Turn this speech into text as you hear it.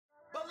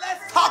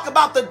talk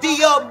about the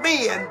DL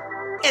men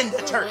in the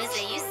church.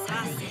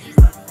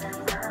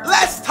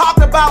 Let's talk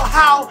about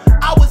how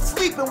I was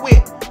sleeping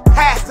with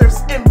pastors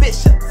and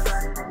bishops.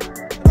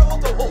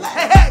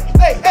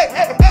 Hey.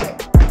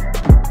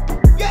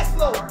 Yes,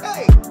 Lord.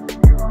 Hey.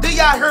 Do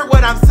y'all hear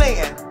what I'm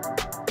saying?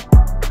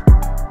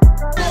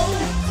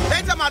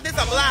 They talking about this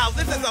a blouse.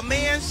 This is a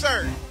man's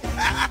shirt.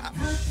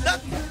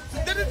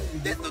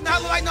 This do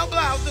not look like no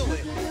blouse, do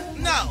it?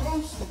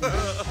 No.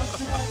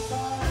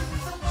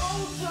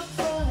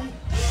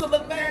 So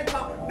look bad,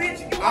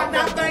 bitch, you are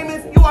not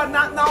famous. You are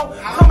not known.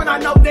 Coming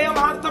out no damn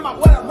house talking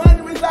about where the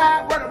money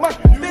reside, where the money.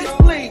 Bitch,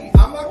 please.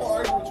 I'm not gonna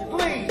argue with you.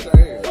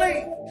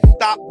 Please.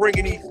 Stop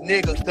bringing these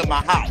niggas to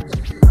my house.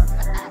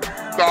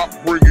 Stop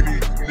bringing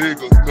these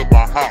niggas to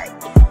my house.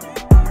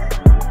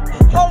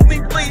 Hold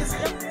me, please.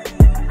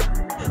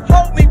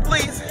 Hold me,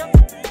 please.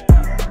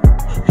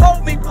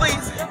 Hold me,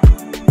 please.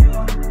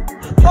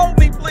 Hold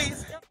me,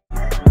 please.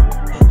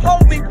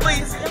 Hold me,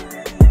 please.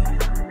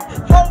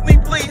 Hold me,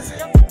 please.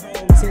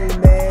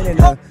 Man, and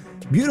a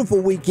beautiful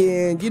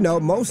weekend, you know,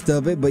 most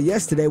of it, but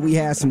yesterday we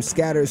had some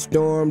scattered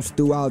storms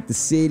throughout the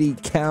city,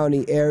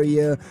 county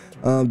area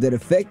that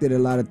affected a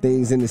lot of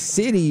things in the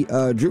city.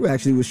 Drew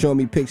actually was showing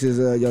me pictures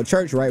of your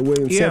church, right?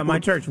 Williams Temple? My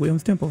church,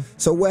 Williams Temple.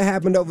 So what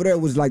happened over there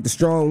was like the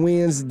strong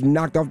winds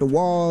knocked off the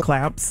wall?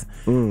 Claps.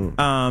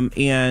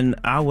 And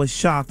I was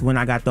shocked when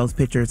I got those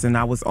pictures, and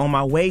I was on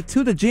my way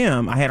to the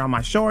gym. I had on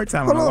my shorts.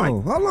 Hold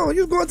on.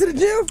 You was going to the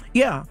gym?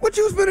 Yeah. What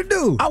you was finna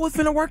do? I was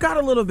finna work out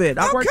a little bit.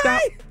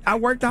 I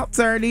worked out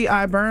Saturday.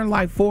 I burned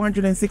like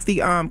 460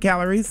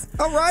 calories.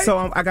 All right.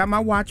 So I got my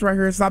watch right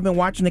here. So I've been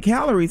watching the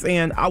calories,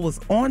 and I was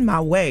on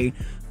my way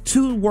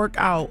to work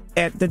out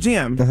at the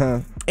gym.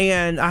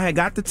 And I had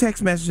got the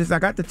text messages. I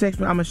got the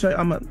text. I'm gonna show you.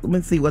 Let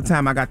me see what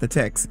time I got the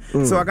text.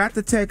 So I got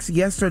the text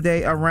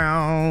yesterday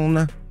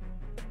around.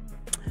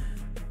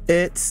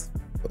 It's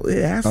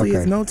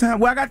no time.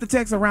 Well, I got the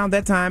text around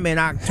that time, and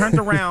I turned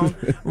around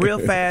real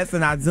fast,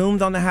 and I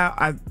zoomed on the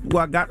highway.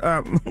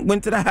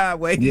 Went to the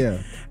highway.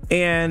 Yeah.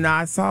 And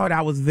I saw it.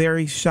 I was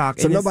very shocked.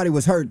 So nobody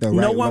was hurt though,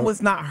 right? No one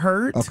was not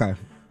hurt. Okay.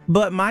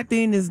 But my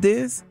thing is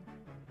this.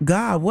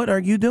 God, what are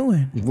you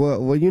doing?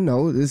 Well, you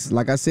know, it's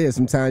like I said,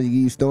 sometimes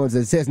you get storms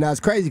that test. Now,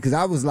 it's crazy because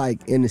I was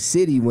like in the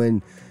city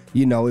when,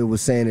 you know, it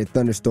was saying that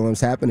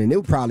thunderstorms happen, and it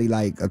would probably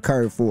like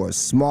occurred for a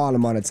small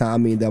amount of time. I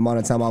mean, the amount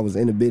of time I was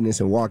in the business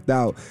and walked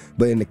out.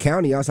 But in the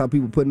county, I saw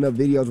people putting up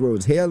videos where it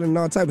was hailing and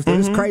all type of stuff.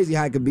 It's crazy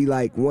how it could be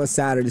like one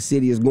side of the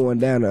city is going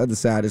down, the other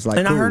side is like.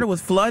 And I heard it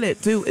was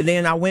flooded too. And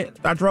then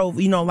I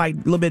drove, you know, like a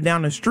little bit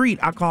down the street.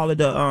 I call it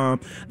the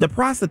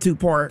prostitute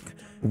park.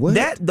 What?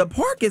 The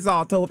park is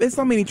all tore up. It's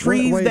so many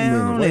trees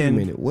down. Wait a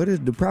minute. What is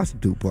the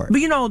prostitute park?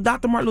 But you know,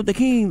 Dr. Martin Luther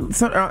King,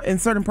 in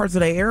certain parts of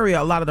the area,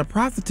 a lot of the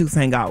prostitutes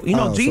hang out. You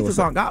know, Jesus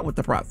hung out with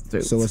the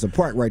prostitutes. So it's a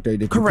park right there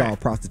that you call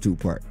prostitute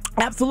park.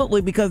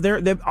 Absolutely, because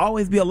there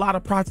always be a lot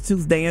of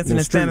prostitutes dancing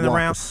and standing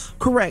around.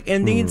 Correct.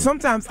 And then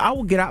sometimes I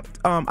will get out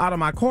of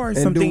my car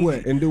and do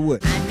what?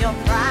 I'm your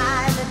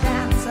private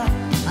dancer,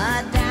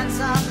 a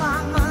dancer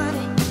for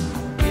money.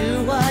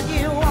 Do what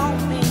you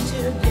want me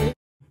to do.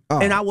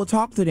 And I will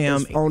talk to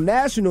them on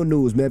national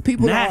news, man.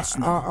 People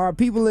are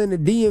people in the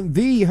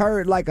DMV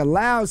heard like a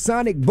loud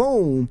sonic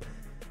boom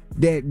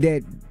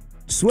that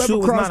swept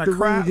across the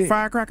region.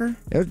 Firecracker?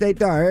 That's what they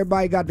thought.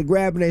 Everybody got to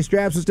grabbing their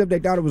straps and stuff. They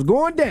thought it was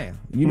going down.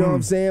 You know what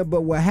I'm saying?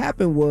 But what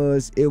happened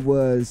was it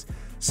was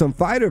some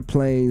fighter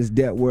planes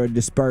that were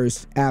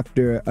dispersed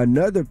after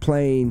another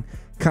plane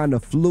kind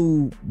of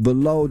flew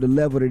below the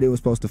level that it was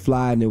supposed to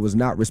fly, and it was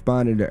not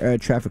responding to air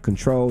traffic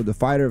control. The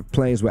fighter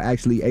planes were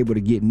actually able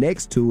to get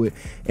next to it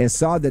and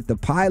saw that the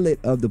pilot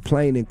of the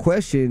plane in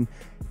question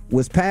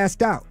was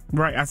passed out.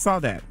 Right, I saw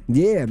that.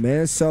 Yeah,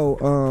 man. So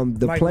what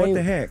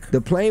the heck?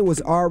 The plane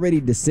was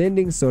already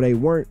descending, so they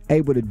weren't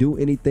able to do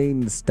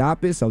anything to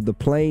stop it. So the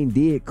plane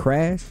did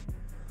crash.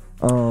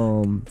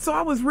 So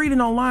I was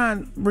reading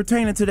online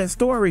pertaining to that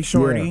story,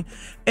 Shorty,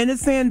 and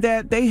it's saying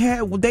that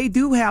they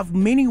do have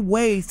many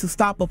ways to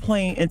stop a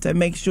plane and to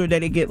make sure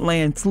that it get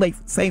land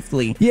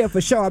safely. Yeah,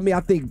 for sure. I mean,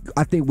 I think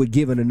we're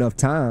given enough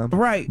time.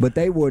 Right. But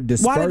they were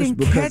dispersed. Why they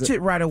didn't catch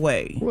it right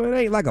away? Well, it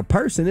ain't like a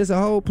person. It's a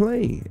whole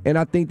plane. And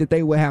I think that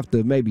they would have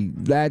to maybe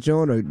latch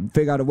on or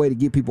figure out a way to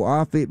get people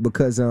off it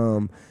because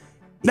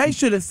they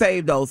should have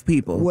saved those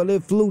people. Well,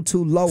 it flew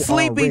too low.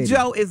 Sleepy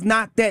Joe is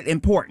not that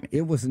important.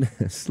 It wasn't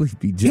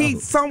Sleepy Joe.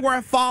 He's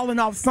somewhere falling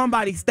off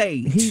somebody's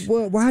stage.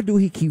 Why do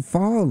he keep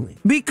falling?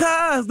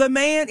 Because the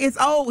man is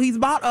old. He's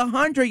about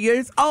 100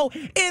 years old.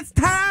 It's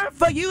time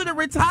for you to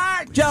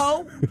retire,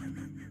 Joe.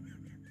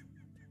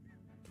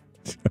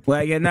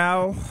 Well, you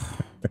know.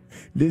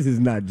 This is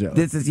not Joe.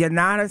 This is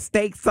United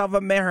States of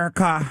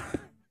America.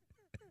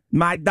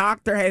 My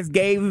doctor has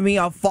gave me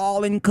a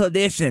falling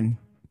condition.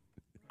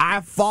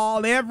 I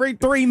fall every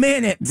 3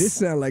 minutes. This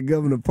sounds like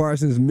Governor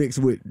Parsons mixed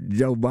with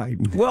Joe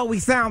Biden. Well, we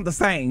sound the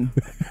same.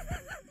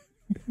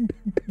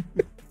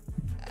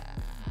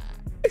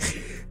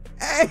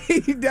 Hey,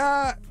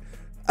 dog.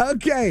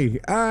 Okay,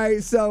 all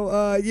right.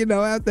 So, you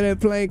know, after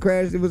that plane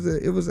crash, it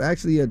was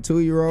actually a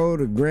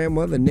 2-year-old, a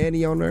grandmother,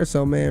 nanny on her.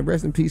 So, man,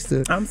 rest in peace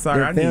to. I'm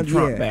sorry, I need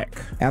Trump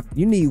back.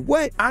 You need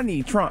what? I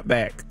need Trump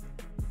back.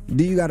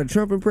 Do you got a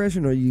Trump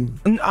impression, or you?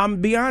 I'm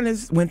be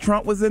honest. When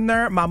Trump was in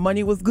there, my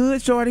money was good,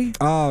 shorty.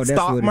 Oh, that's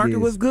Stock what market it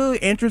is. was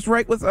good. Interest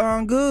rate was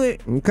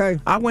good. Okay.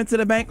 I went to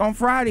the bank on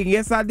Friday.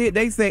 Yes, I did.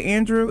 They said,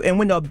 Andrew, and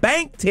when the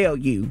bank tell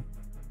you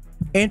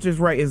interest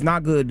rate is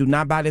not good, do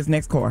not buy this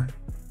next car.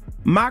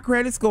 My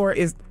credit score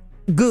is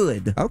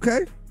good.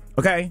 Okay.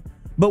 Okay.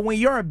 But when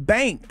you're a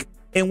bank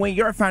and when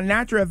your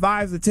financial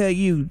advisor tell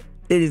you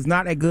it is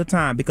not a good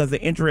time because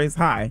the interest is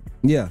high.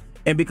 Yeah.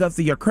 And because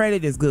your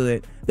credit is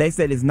good, they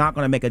said it's not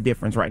going to make a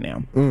difference right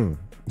now.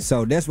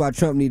 So that's why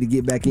Trump need to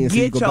get back in.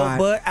 Get your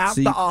butt out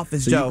the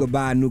office, so Joe. you could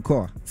buy a new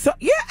car. So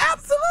yeah,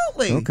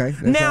 absolutely. Okay. That's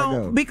how it Now,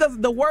 goes. because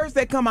the words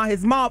that come out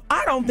his mouth,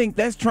 I don't think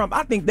that's Trump.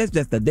 I think that's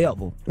just the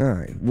devil. All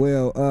right.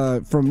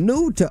 Well, from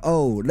new to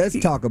old, let's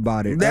talk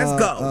about it. Let's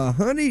go.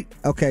 Honey.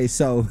 Okay.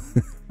 So,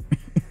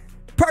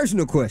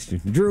 personal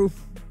question, Drew.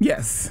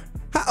 Yes.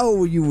 How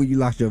old were you when you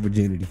lost your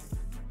virginity?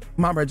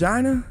 My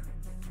vagina?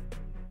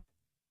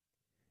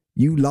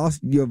 You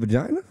lost your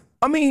vagina?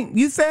 I mean,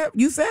 you said.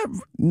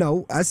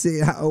 No, I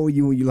said how old were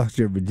you when you lost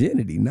your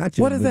virginity? Not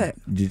your. What is that?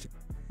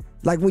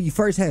 Like when you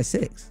first had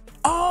sex.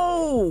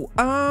 Oh,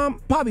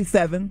 probably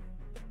 7.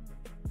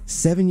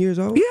 7 years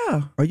old?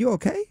 Yeah. Are you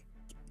okay?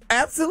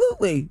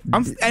 Absolutely.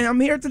 I'm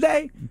here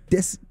today.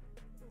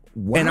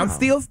 Wow. And I'm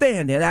still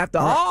standing after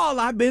all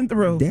I've been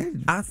through.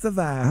 I I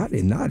survived.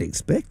 did not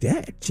expect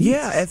that. Jeez.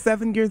 Yeah, at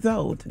 7 years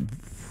old.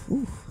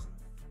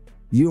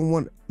 You don't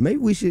want. Maybe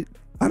we should.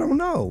 I don't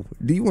know.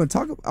 Do you want to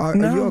talk about?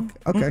 No. Are you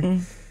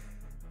okay?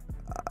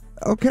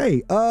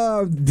 Okay.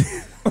 That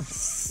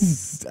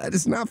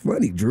is not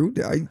funny, Drew.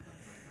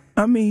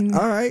 I mean,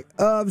 all right.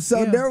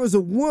 So there is a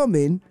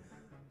woman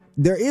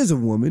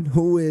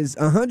who is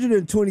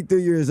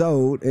 123 years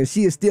old, and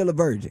she is still a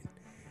virgin,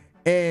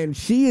 and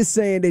she is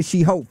saying that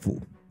she's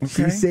hopeful.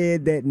 Okay. She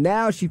said that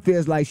now she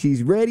feels like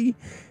she's ready,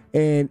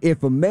 and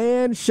if a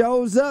man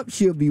shows up,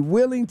 she'll be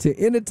willing to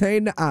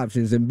entertain the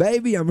options. And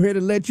baby, I'm here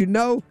to let you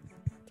know.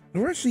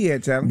 where's she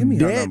at, child? Give me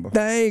her number. That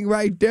thing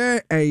right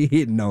there ain't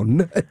hitting on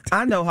nothing.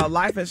 I know her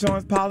life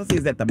insurance policy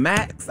is at the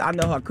max. I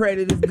know her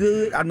credit is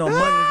good. I know money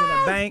is in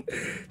the bank.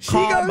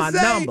 Call my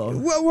number.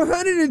 Well,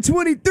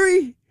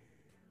 123.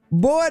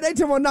 Boy, they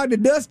talking about knock the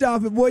dust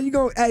off it. Boy, you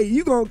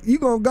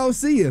gonna go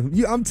see him.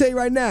 I'm telling you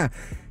right now.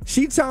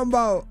 She talking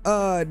about,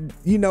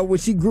 when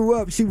she grew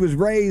up, she was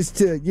raised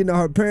to,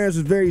 her parents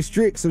was very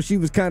strict, so she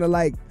was kind of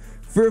like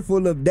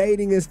fearful of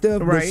dating and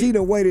stuff. Right. But she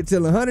done waited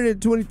till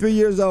 123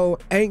 years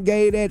old, ain't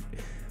gave that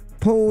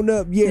poon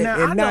up yet,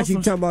 and now she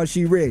talking about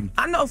she ready.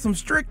 I know some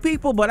strict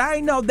people, but I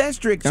ain't know that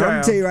strict, child. I'm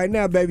gonna tell you right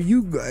now, baby,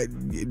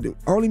 the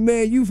only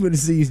man you finna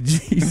see is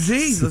Jesus.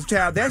 Jesus,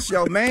 child, that's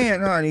your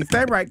man, honey.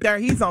 Stay right there.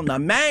 He's on the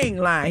main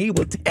line. He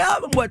will tell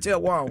them what you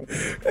want.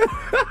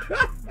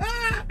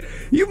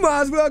 You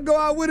might as well go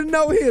out with a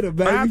no-hitter,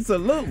 baby.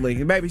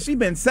 Absolutely, baby. She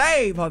been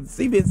saved.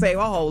 She been saved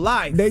her whole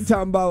life. They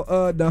talking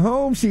about the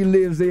home she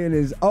lives in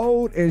is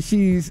old, and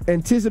she's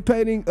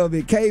anticipating of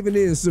it caving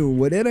in soon.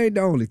 Well, that ain't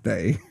the only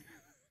thing.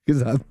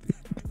 Cause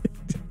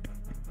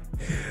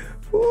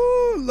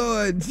oh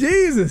Lord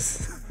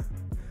Jesus,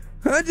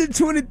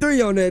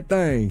 123 on that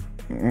thing.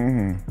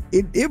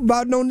 It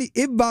about don't need.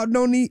 I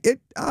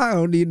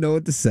don't even know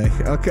what to say.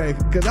 Okay,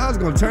 because I was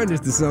gonna turn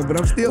this to something, but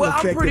I'm still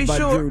affected by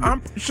Drew.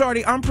 I'm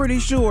pretty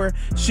sure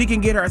she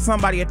can get her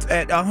somebody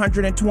at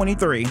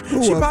 123. She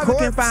probably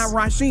can find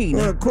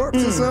Rasheen. Or a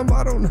corpse or something.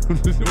 I don't know.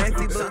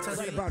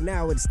 Right about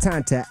now, it's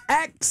time to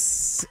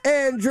ask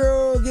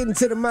Andrew. Getting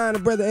to the mind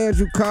of Brother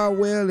Andrew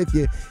Caldwell. If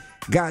you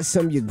got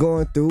something you're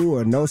going through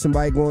or know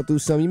somebody going through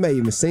something, you may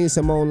even seen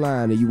some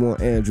online and you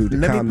want Andrew to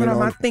comment on. Let me put on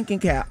my thinking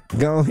cap.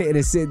 Go ahead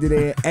and send it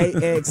in.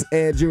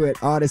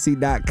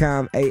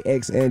 axandrew@odyssey.com,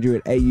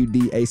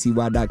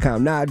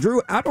 axandrew@audacy.com. Now, Drew,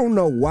 I don't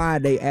know why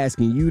they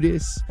asking you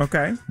this.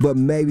 Okay. But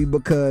maybe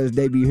because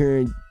they be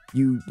hearing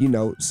you,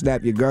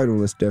 snap your girdle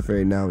and stuff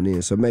every now and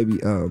then. So maybe,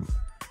 Are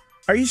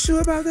you sure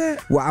about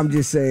that? Well, I'm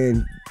just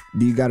saying,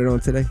 do you got it on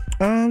today?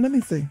 Let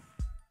me see.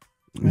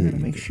 I gotta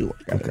make sure.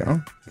 Okay.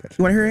 You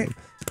wanna hear it?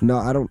 No,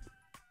 I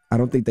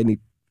don't think they need.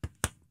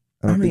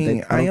 I don't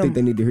think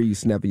they need to hear you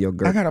snapping your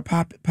girdle. I gotta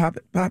pop it.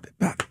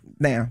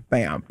 Bam,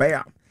 bam,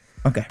 bam.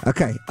 Okay.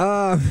 Okay.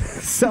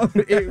 So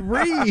it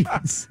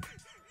reads,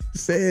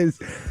 says,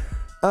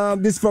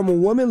 this from a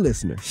woman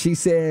listener. She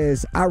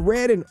says, I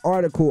read an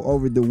article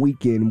over the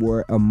weekend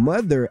where a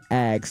mother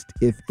asked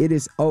if it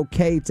is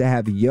okay to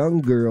have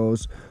young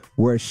girls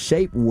wear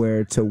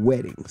shapewear to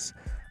weddings.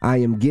 I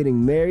am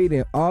getting married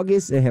in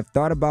August and have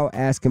thought about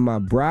asking my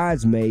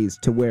bridesmaids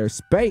to wear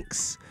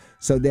Spanx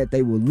so that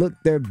they will look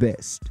their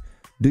best.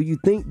 Do you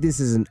think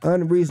this is an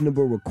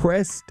unreasonable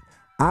request?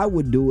 I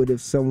would do it if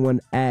someone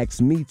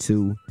asked me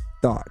to.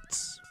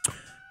 Thoughts?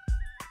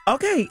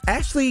 Okay,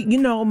 actually,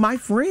 my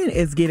friend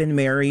is getting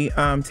married.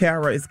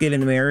 Tara is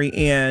getting married,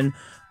 and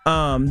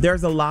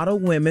there's a lot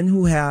of women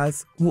who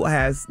has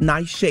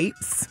nice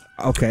shapes.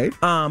 Okay.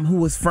 Who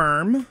was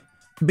firm.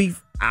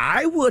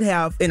 I would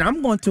have, and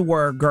I'm going to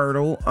wear a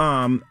girdle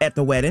at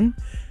the wedding.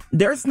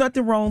 There's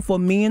nothing wrong for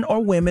men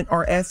or women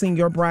or asking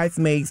your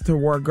bridesmaids to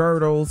wear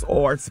girdles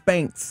or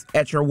spanks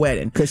at your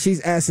wedding. Because she's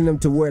asking them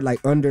to wear like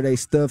under their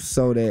stuff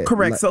so that...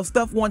 Correct. Like, so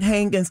stuff won't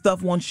hang and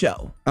stuff won't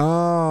show.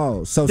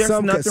 Oh, so there's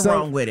nothing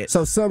wrong with it.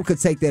 So some could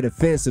take that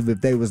offensive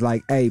if they was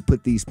like, hey,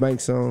 put these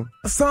spanks on.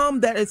 Some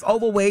that is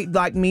overweight,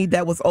 like me,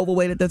 that was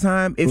overweight at the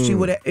time, if she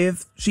would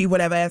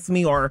have asked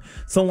me or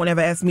someone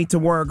ever asked me to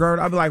wear a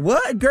girdle, I'd be like,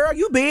 what, girl,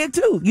 you big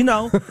too, you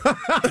know.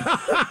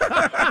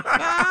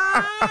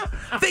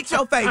 Fix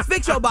your face,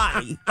 fix your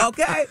body,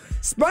 okay?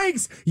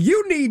 Spanks,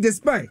 you need the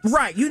spanks.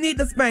 Right, you need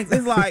the spanks.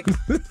 It's like,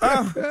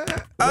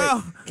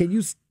 Can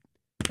you...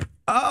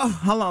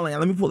 hold on,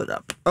 let me pull it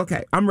up.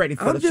 Okay, I'm ready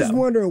for the show. I'm just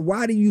wondering,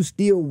 why do you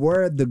still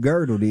wear the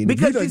girdle then?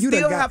 Because you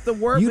still have to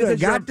work. You done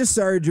got the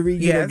surgery.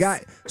 You done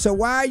got. So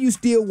why are you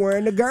still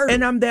wearing the girdle?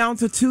 And I'm down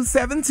to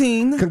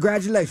 217.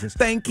 Congratulations.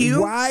 Thank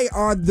you. Why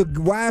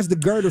is the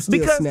girdle still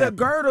Because snapping? the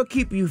girdle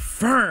keep you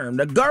firm.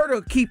 The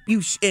girdle keep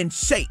you in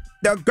shape.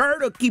 The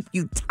girdle keep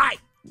you tight.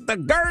 The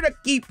girdle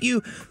keep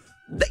you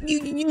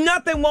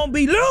nothing won't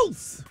be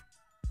loose.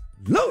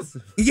 Loose.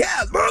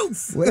 Yeah,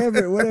 loose.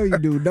 Whatever you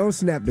do, don't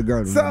snap the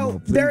girdle.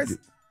 So there's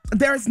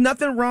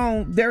nothing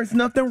wrong. There's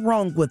nothing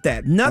wrong with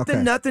that.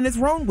 Nothing is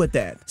wrong with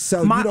that.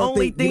 So you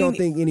don't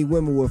think any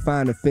women will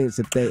find offense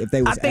if they was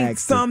asked? I think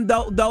some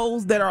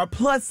those that are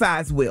plus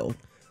size will.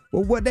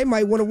 Well, what they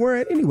might want to wear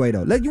it anyway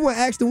though. You want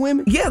to ask the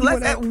women? Yeah,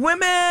 let's ask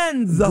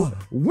women's.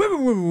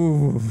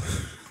 Women.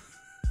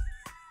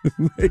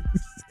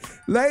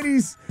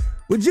 Ladies,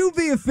 would you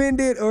be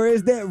offended, or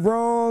is that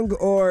wrong,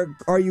 or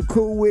are you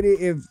cool with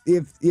it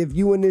if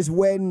you in this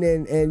wedding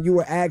and you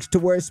were asked to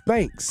wear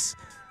spanks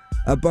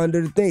up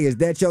under the thing? Is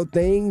that your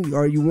thing?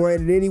 Are you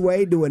wearing it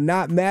anyway? Do it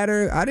not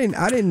matter? I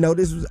didn't know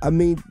this was. I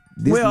mean,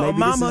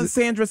 Mama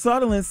Sandra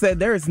Sutherland said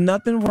there is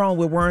nothing wrong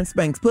with wearing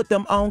spanks. Put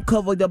them on,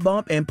 cover the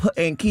bump, and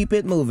keep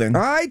it moving.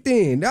 All right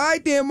then,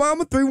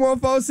 Mama.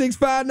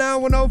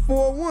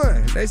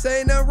 314-659-1041. They say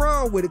ain't nothing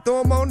wrong with it.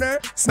 Throw them on there.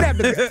 Snap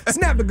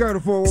the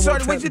girdle for one.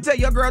 Shorty, we should tell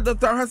your girl to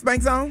throw her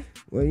spanks on.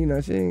 Well,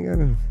 she ain't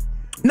gotta.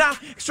 Nah,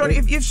 Shorty,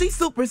 if she's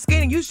super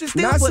skinny, you should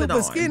still put it on.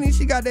 Not super skinny.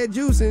 She got that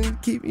juice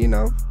and keep.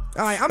 All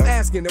right, I'm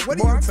asking her. What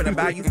do you? I'm finna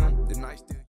buy you.